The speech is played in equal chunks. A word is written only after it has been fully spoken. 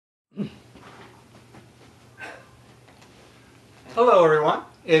Hello everyone,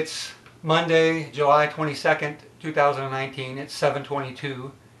 it's Monday, July 22nd, 2019. It's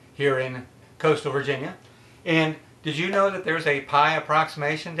 7:22 here in coastal Virginia. And did you know that there's a Pi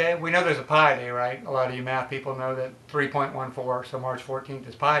Approximation Day? We know there's a Pi Day, right? A lot of you math people know that 3.14, so March 14th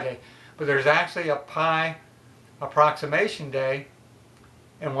is Pi Day. But there's actually a Pi Approximation Day.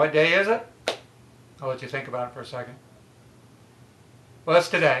 And what day is it? I'll let you think about it for a second. Well, it's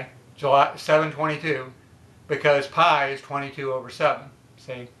today, July 7/22. Because pi is 22 over 7,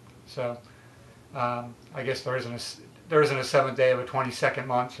 see? So I guess there isn't a 7th day of a 22nd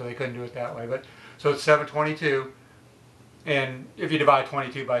month, so they couldn't do it that way. But so it's 7/22, and if you divide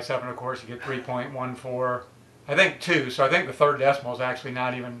 22 by 7, of course, you get 3.14, I think 2. So I think the third decimal is actually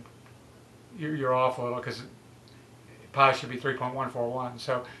not even, you're off a little, because pi should be 3.141.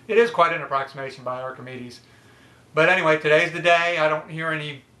 So it is quite an approximation by Archimedes. But anyway, today's the day. I don't hear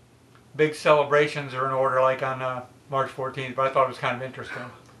any big celebrations are in order like on March 14th, but I thought it was kind of interesting,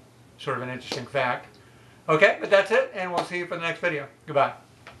 sort of an interesting fact. Okay, but that's it, and we'll see you for the next video. Goodbye.